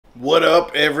What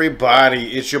up,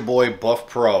 everybody? It's your boy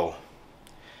BuffPro,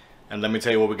 and let me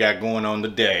tell you what we got going on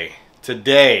today.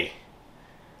 Today,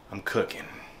 I'm cooking.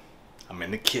 I'm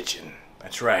in the kitchen.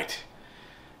 That's right.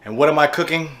 And what am I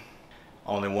cooking?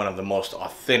 Only one of the most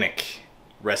authentic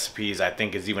recipes I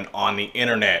think is even on the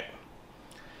internet.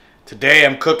 Today,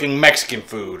 I'm cooking Mexican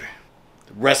food.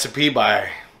 The recipe by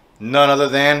none other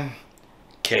than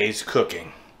Kay's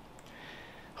Cooking.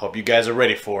 Hope you guys are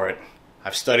ready for it.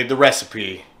 I've studied the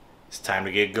recipe. It's time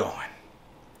to get going.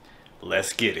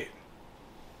 Let's get it.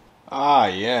 Ah,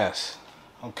 yes.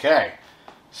 Okay.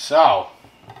 So,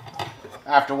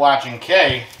 after watching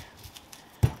Kay,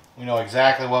 we know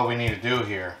exactly what we need to do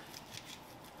here.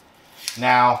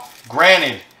 Now,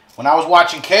 granted, when I was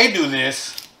watching Kay do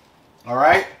this,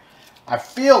 alright, I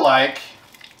feel like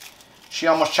she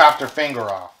almost chopped her finger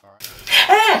off.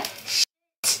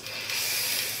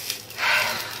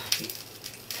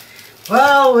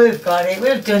 Well, we've got it.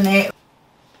 We've done it.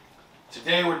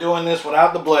 Today we're doing this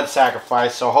without the blood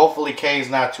sacrifice, so hopefully Kay's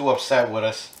not too upset with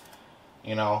us.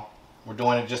 You know, we're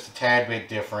doing it just a tad bit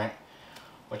different.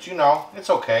 But you know, it's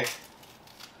okay.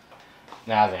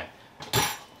 Now then,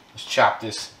 let's chop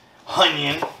this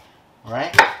onion,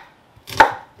 right?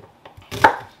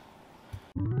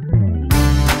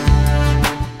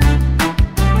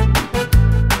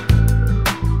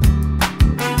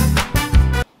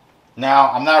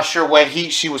 Now, I'm not sure what heat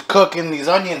she was cooking these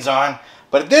onions on,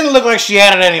 but it didn't look like she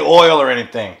added any oil or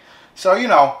anything. So, you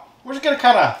know, we're just going to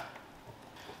kind of,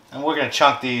 and we're going to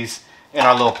chunk these in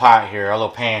our little pot here, our little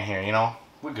pan here, you know.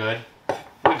 We're good.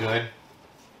 We're good.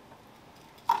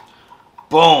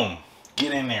 Boom.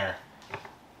 Get in there.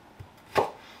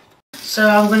 So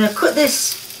I'm going to cut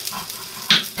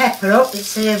this pepper up.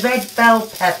 It's a red bell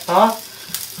pepper.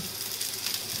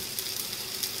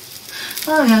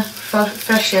 Oh yeah,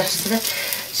 fresh yesterday.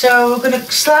 So we're going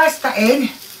to slice that in,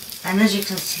 and as you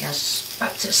can see, I've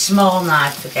back to a small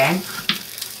knife again.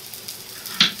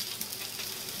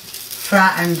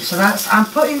 Flattened. So that's, I'm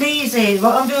putting these in.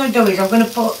 What I'm going to do is I'm going to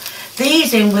put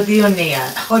these in with the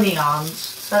onions.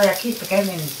 Sorry, I keep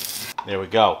forgetting. There we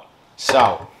go.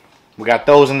 So we got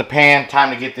those in the pan.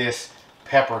 Time to get this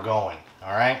pepper going.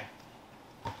 All right.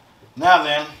 Now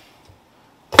then,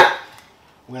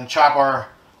 we're going to chop our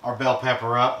bell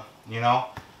pepper up, you know.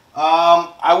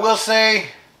 I will say,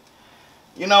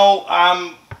 you know,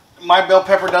 my bell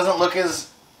pepper doesn't look as,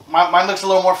 mine looks a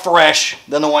little more fresh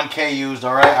than the one Kay used,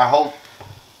 all right? I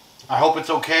hope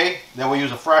it's okay that we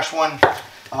use a fresh one.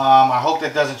 I hope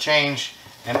that doesn't change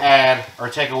and add or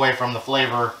take away from the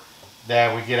flavor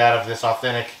that we get out of this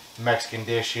authentic Mexican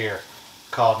dish here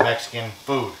called Mexican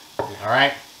food, all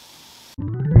right?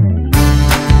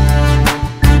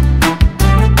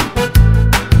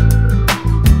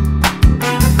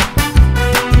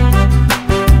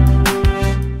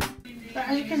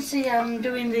 See, I'm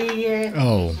doing the...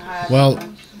 well,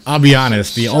 I'll be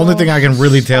honest. The only thing I can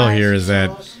really tell here is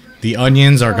that the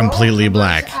onions are completely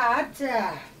black.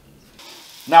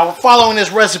 Now, we're following this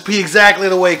recipe exactly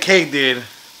the way Kay did.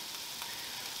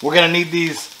 We're going to need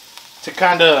these to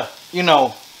kind of, you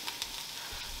know,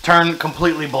 turn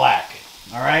completely black.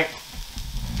 Alright?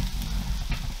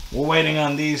 We're waiting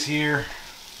on these here.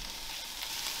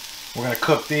 We're going to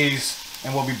cook these,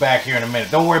 and we'll be back here in a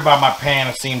minute. Don't worry about my pan.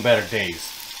 I've seen better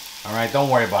days. Alright, don't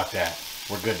worry about that.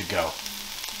 We're good to go.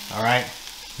 Alright?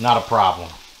 Not a problem.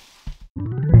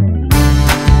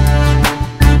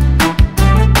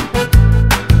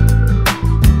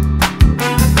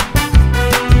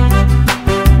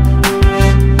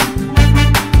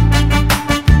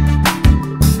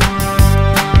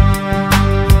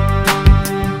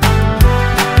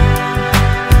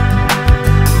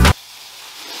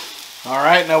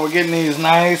 Alright, now we're getting these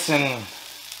nice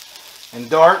and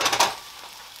dark.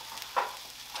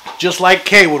 Just like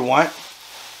Kay would want.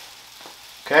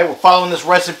 Okay, we're following this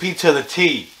recipe to the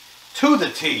T. To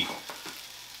the T.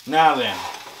 Now then.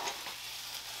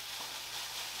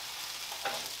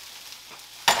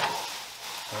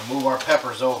 We'll move our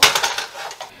peppers over.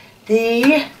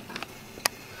 The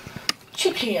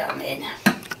chicken in.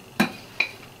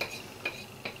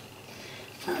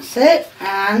 That's it.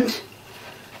 And...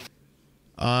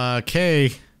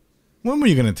 Kay, when were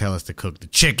you going to tell us to cook the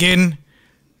chicken?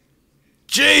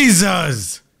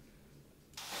 Jesus!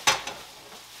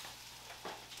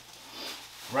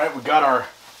 Right, we got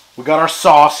our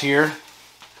sauce here.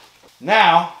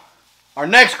 Now, our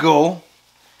next goal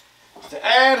is to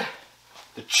add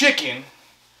the chicken,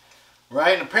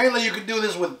 right? And apparently you could do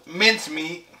this with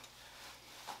mincemeat.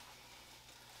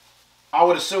 I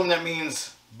would assume that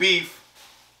means beef.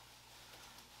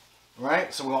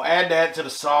 Right? So we're going to add that to the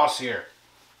sauce here.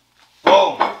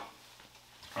 Boom.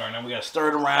 All right, now we gotta stir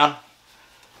it around.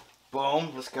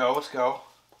 Boom, let's go, let's go.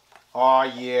 Oh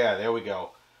yeah, there we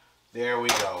go. There we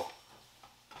go.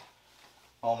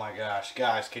 Oh my gosh,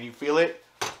 guys, can you feel it?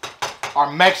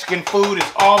 Our Mexican food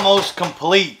is almost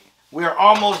complete. We are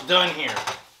almost done here.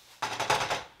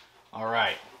 All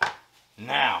right,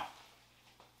 now.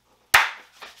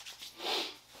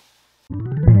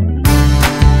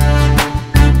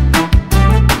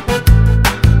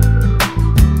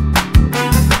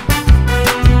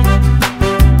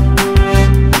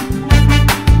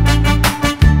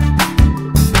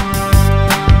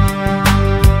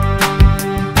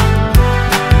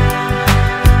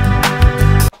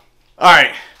 All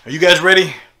right, are you guys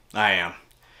ready? I am.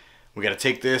 We gotta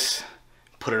take this,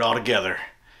 put it all together.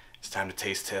 It's time to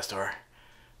taste test our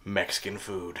Mexican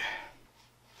food.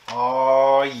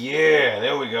 Oh yeah,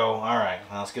 there we go. All right,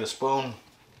 now let's get a spoon.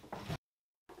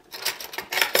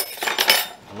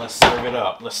 And let's serve it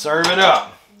up. Let's serve it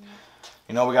up.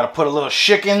 You know, we gotta put a little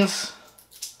chickens.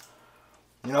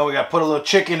 You know, we gotta put a little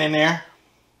chicken in there.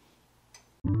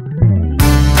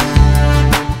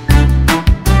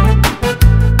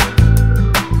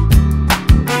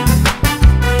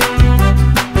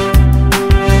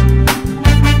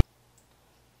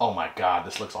 Oh my God,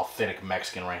 this looks authentic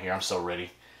Mexican right here. I'm so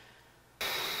ready.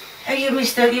 Oh, you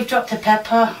missed it. You've dropped a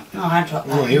pepper. No, I dropped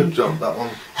that. Oh, you dropped that one.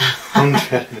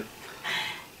 100.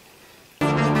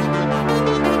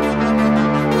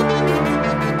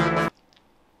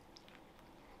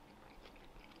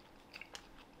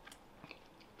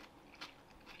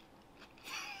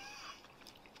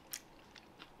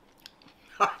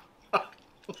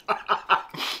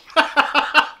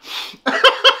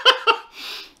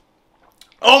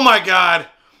 Oh my God,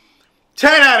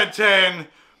 10 out of 10.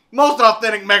 Most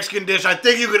authentic Mexican dish I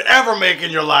think you could ever make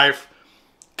in your life.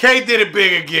 Kay did it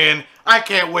big again. I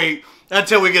can't wait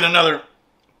until we get another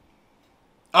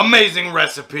amazing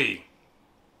recipe.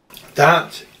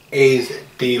 That is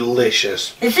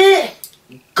delicious. Is it?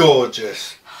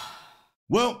 Gorgeous.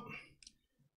 Well,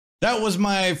 that was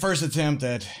my first attempt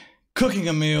at cooking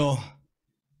a meal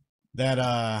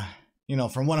that, you know,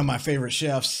 from one of my favorite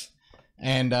chefs.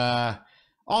 And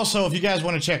also, if you guys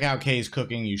want to check out Kay's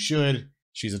cooking, you should.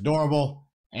 She's adorable.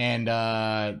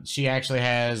 And she actually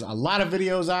has a lot of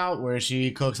videos out where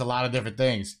she cooks a lot of different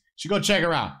things. So go check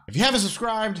her out. If you haven't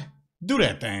subscribed, do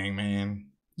that thing, man.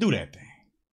 Do that thing.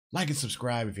 Like and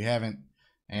subscribe if you haven't.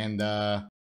 And